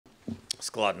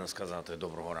Складно сказати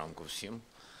доброго ранку всім.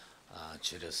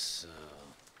 Через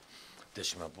те,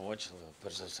 що ми побачили,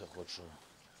 перш за все хочу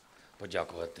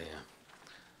подякувати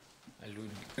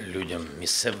людям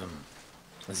місцевим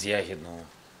з Ягідного.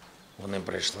 Вони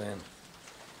пройшли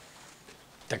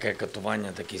таке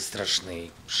катування, такий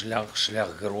страшний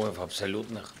шлях героїв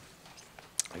абсолютних,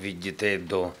 від дітей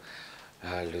до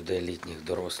людей літніх,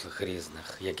 дорослих,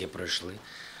 різних, які пройшли.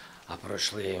 А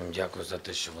пройшли, я їм дякую за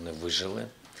те, що вони вижили,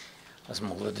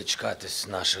 змогли дочекатись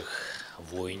наших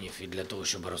воїнів і для того,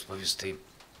 щоб розповісти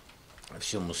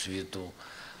всьому світу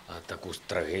таку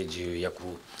трагедію,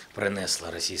 яку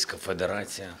принесла Російська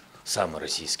Федерація, саме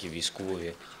російські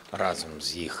військові, разом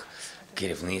з їх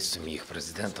керівництвом, їх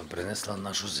президентом, принесла на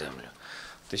нашу землю.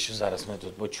 Те, що зараз ми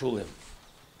тут почули,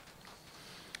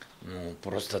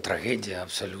 просто трагедія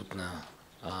абсолютна,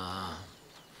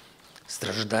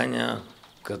 страждання,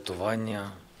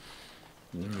 катування,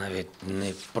 навіть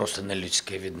не просто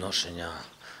нелюдське відношення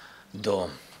до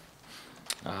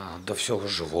всього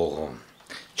живого.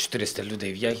 400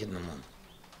 людей в Ягідному,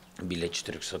 біля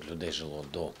 400 людей жило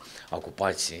до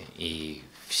окупації, і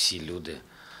всі люди,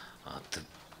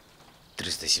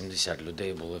 370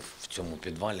 людей були в цьому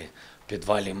підвалі. В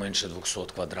підвалі менше 200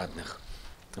 квадратних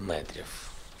метрів.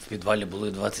 В підвалі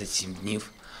були 27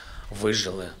 днів,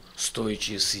 вижили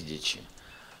стоячи і сидячи.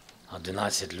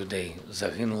 11 людей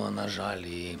загинуло, на жаль,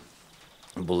 і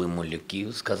були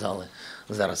малюки, сказали.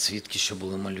 Зараз свідки, що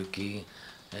були малюки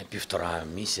 1,5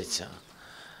 місяця.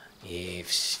 І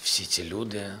всі ці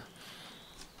люди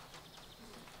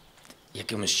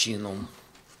якимось чином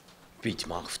в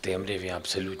пітьмах, в темряві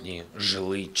абсолютні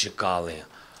жили, чекали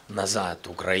назад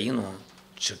Україну,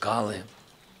 чекали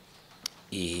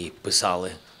і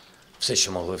писали все,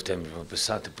 що могли в темряві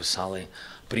писати, писали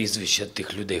прізвища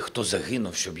тих людей, хто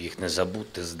загинув, щоб їх не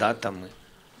забути, з датами,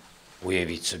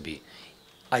 уявіть собі.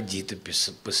 А діти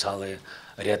писали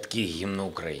рядки гімну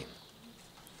України.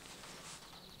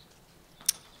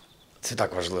 Це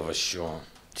так важливо, що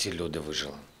ці люди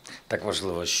вижили. Так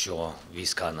важливо, що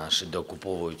війська наші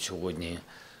деокуповують сьогодні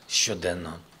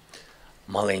щоденно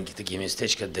маленькі такі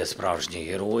містечка, де справжні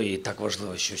герої. І так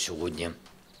важливо, що сьогодні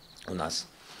у нас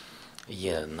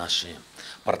є наші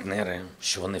партнери,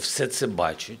 що вони все це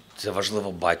бачать. Це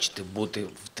важливо бачити, бути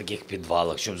в таких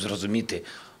підвалах, щоб зрозуміти,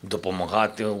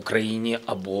 допомагати Україні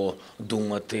або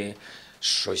думати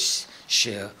щось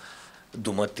ще,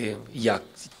 думати, як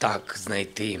так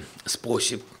знайти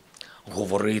спосіб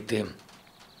говорити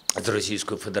з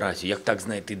Російською Федерацією, як так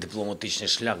знайти дипломатичний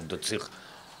шлях до цих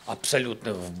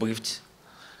абсолютних вбивць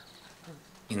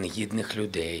і негідних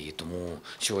людей. І тому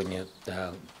сьогодні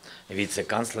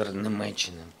віце-канцлер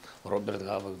Німеччини Роберт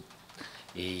Гавель,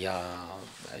 і я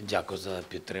дякую за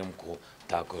підтримку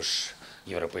також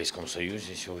Європейському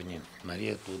Союзі сьогодні.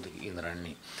 Марія тут,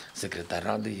 генеральний секретар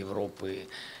Ради Європи.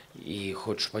 І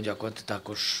хочу подякувати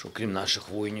також, окрім наших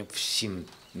воїнів, всім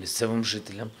місцевим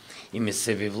жителям і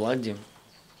місцевій владі.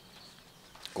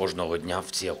 Кожного дня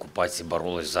в цій окупації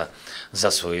боролись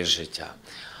за своє життя.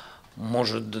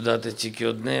 Можу додати тільки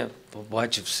одне,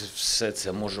 побачивши все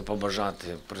це, можу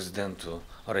побажати президенту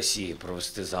Росії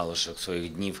провести залишок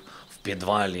своїх днів в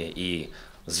підвалі і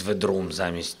з ведром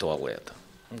замість туалета.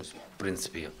 Ось, в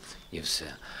принципі, і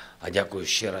все. А дякую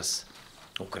ще раз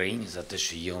Україні за те,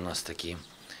 що є у нас такі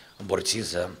борці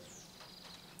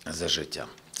за життя.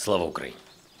 Слава Україні!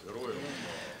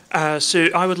 So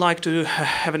I would like to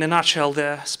have in a nutshell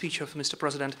the speech of Mr.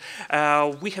 President.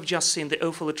 We have just seen the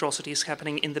awful atrocities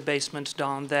happening in the basement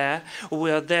down there,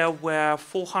 where there were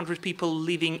 400 people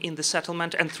living in the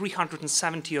settlement and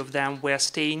 370 of them were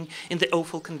staying in the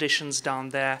awful conditions down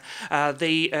there.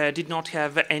 They did not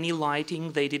have any lighting,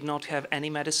 they did not have any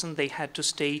medicine, they had to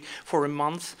stay for a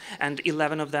month and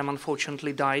 11 of them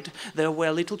unfortunately died. There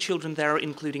were little children there,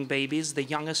 including babies. The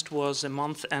youngest was a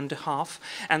month and a half,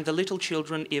 and the little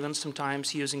children, even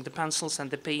sometimes using the pencils and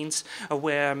the paints,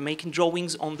 were making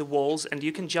drawings on the walls, and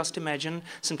you can just imagine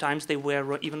sometimes they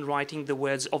were even writing the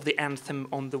words of the anthem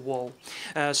on the wall.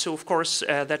 So of course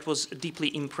that was deeply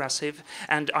impressive,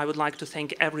 and I would like to thank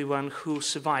everyone who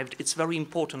survived. It's very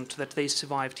important that they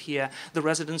survived here, the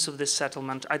residents of this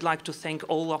settlement. I'd like to thank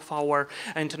all of our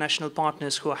international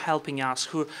partners who are helping us,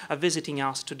 who are visiting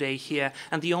us today here,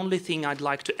 and the only thing I'd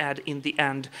like to add in the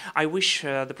end, I wish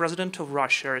the President of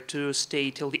Russia to stay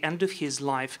till the end of his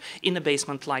life in a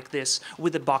basement like this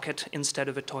with a bucket instead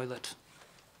of a toilet.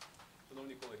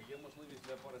 Шановні колеги, є можливість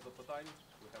для пари запитань.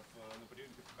 We have an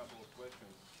opportunity for a couple of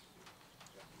questions.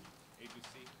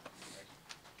 ABC.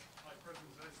 Hi,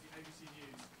 President Zelensky, ABC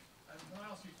News. Can I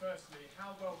ask you firstly,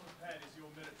 how well prepared is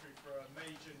your military for a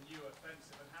major new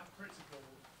offensive, and how critical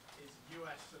is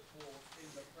US support in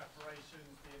the preparation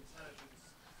the intelligence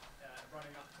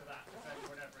running up to that event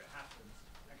whenever it happens.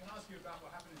 And can I ask you about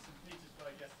what happened in St.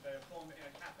 Petersburg yesterday, a bomb in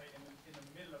a cafe in the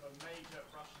middle of a major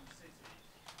Russian city.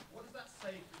 What does that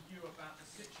say for you about the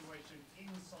situation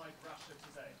inside Russia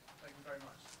today? Thank you very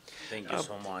much. Thank you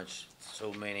so much.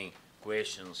 So many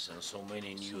questions and so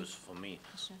many news for me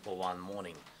for one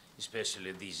morning,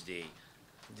 especially this day,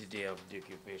 the day of the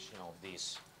occupation of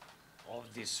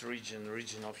this region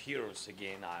of heroes.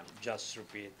 Again, I'm just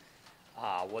repeat.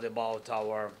 What about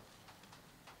our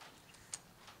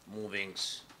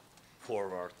movings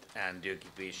forward and the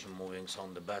occupation movings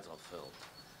on the battlefield?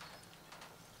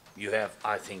 You have,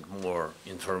 I think, more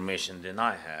information than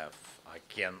I have.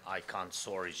 I can't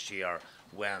sorry share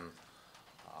when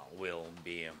we'll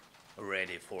be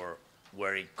ready for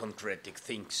very concrete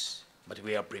things. But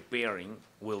we are preparing.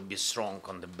 We'll be strong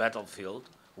on the battlefield.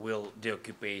 We'll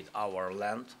deoccupy our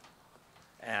land,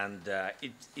 and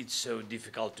it's so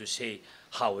difficult to say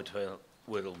how it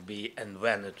will be and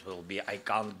when it will be. I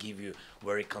can't give you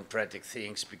very concrete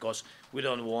things because we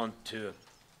don't want to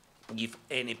give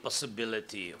any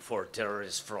possibility for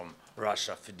terrorists from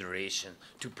Russia Federation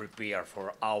to prepare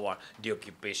for our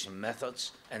deoccupation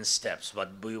methods and steps, but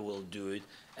we will do it,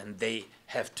 and they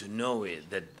have to know it,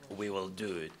 that we will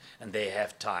do it, and they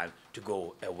have time to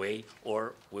go away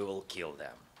or we will kill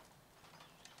them.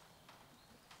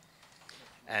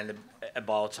 And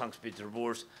about St.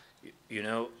 Petersburg, you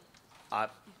know,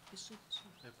 I'm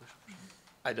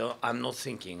not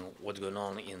thinking what's going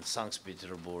on in St.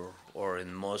 Petersburg or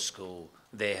in Moscow.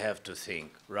 They have to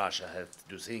think, Russia has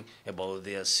to think about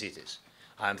their cities.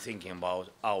 I'm thinking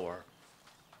about our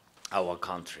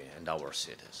country and our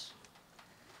cities.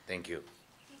 Thank you.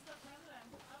 Mr. President,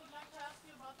 I would like to ask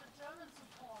you about the German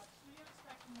support. Do you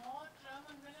expect more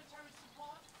German military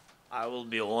support? I will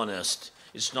be honest,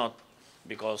 it's not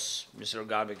because Mr.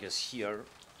 Gabik is here.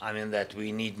 I mean that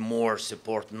we need more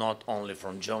support, not only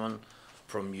from German,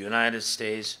 from United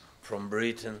States, from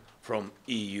Britain, from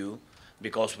EU,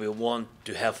 because we want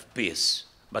to have peace.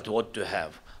 But what to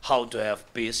have? How to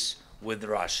have peace with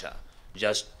Russia?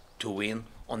 Just to win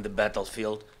on the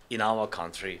battlefield in our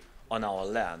country, on our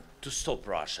land, to stop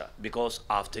Russia. Because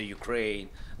after Ukraine,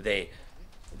 they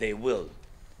will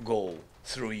go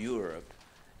through Europe,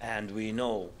 and we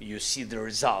know, you see the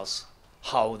results,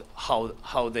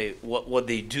 what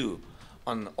they do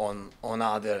on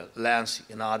other lands,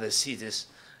 in other cities,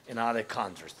 in other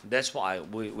countries. That's why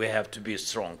we have to be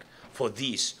strong. For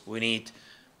this, we need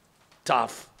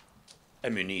tough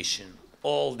ammunition.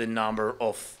 All the number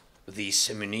of this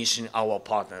ammunition our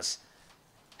partners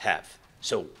have.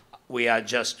 So we are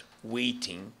just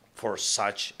waiting for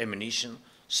such ammunition,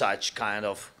 such kind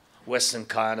of Western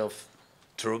kind of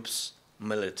troops,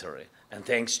 military. And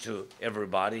thanks to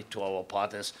everybody, to our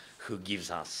partners who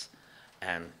gives us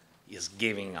and is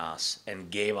giving us and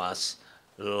gave us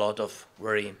a lot of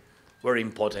very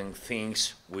important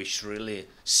things which really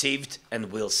saved and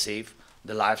will save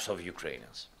the lives of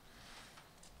Ukrainians.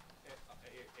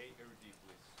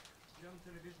 German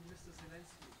television, Mr.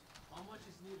 Zelensky, how much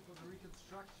is needed for the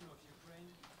reconstruction of Ukraine?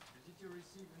 And did you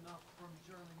receive enough from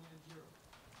Germany and Europe?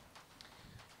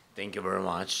 Thank you very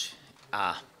much.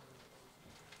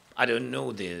 I don't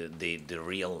know the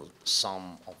real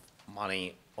sum of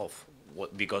money of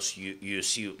what, because you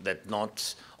see that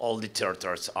not all the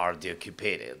territories are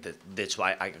deoccupied. That's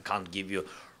why I can't give you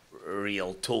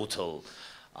real total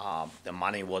the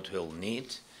money what we'll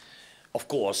need. Of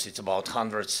course, it's about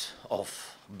hundreds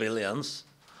of billions,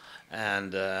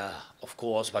 and of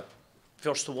course, but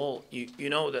first of all, you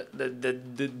know that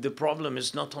the problem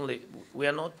is not only, we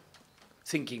are not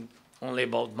thinking only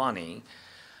about money.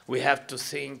 We have to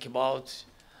think about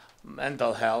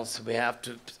mental health. We have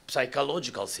to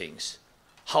psychological things.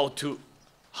 How to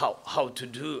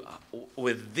do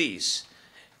with this?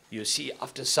 You see,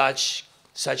 after such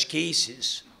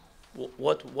cases,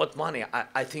 what money?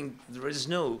 I think there is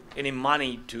no any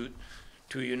money to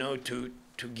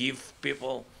give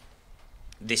people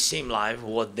the same life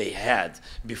what they had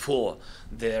before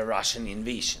the Russian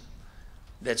invasion.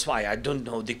 That's why I don't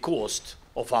know the cost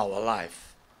of our life.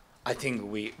 I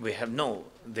think we have no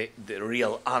the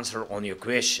real answer on your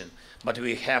question, but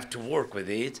we have to work with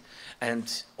it.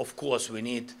 And of course we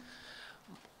need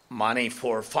money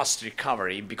for fast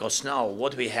recovery, because now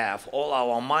what we have, all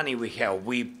our money we have,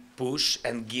 we push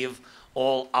and give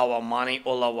all our money,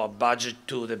 all our budget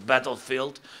to the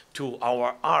battlefield, to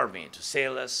our army, to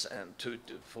sailors, and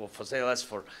for sailors,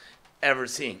 for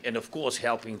everything. And of course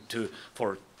helping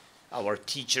for our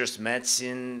teachers,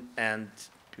 medicine, and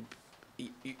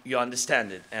you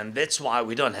understand it. And that's why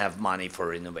we don't have money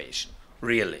for innovation,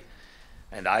 really.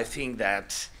 And I think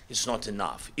that it's not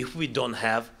enough. If we don't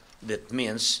have, that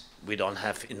means we don't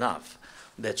have enough.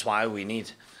 That's why we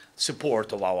need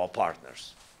support of our partners.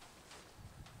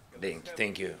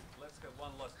 Thank you. Let's have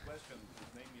one last question.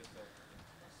 Please name yourself.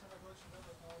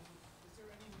 Is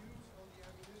there any news on the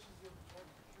ammunition deal for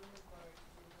procurement by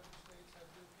the United States? Have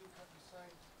European countries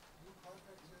signed new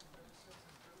contracts yet ever since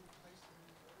has Germany placed the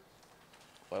new orders?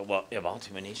 Well, what about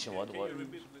ammunition? What? Can you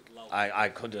repeat a bit louder? I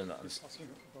couldn't understand.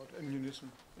 Asking about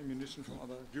ammunition from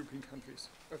other European countries.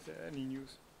 Is there any news?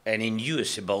 Any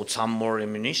news about some more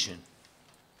ammunition?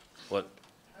 What?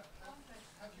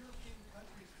 Have European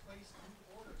countries placed new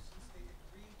orders since they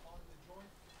agreed on the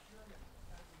joint procurement of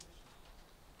ammunition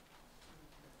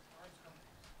to arms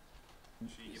companies?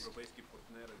 Чи європейські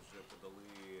партнери вже подали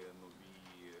нові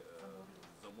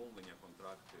замовлення,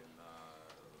 контракти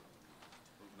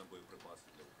на боєприпаси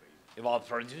для України? About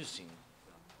producing?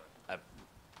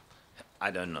 I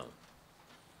don't know.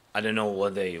 I don't know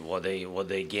what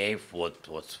they gave,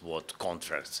 what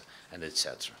contracts and etc.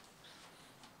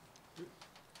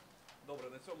 Добре,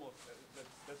 на цьому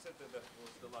that's it. That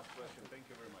was the last question. Thank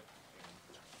you very much.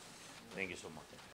 Thank you so much.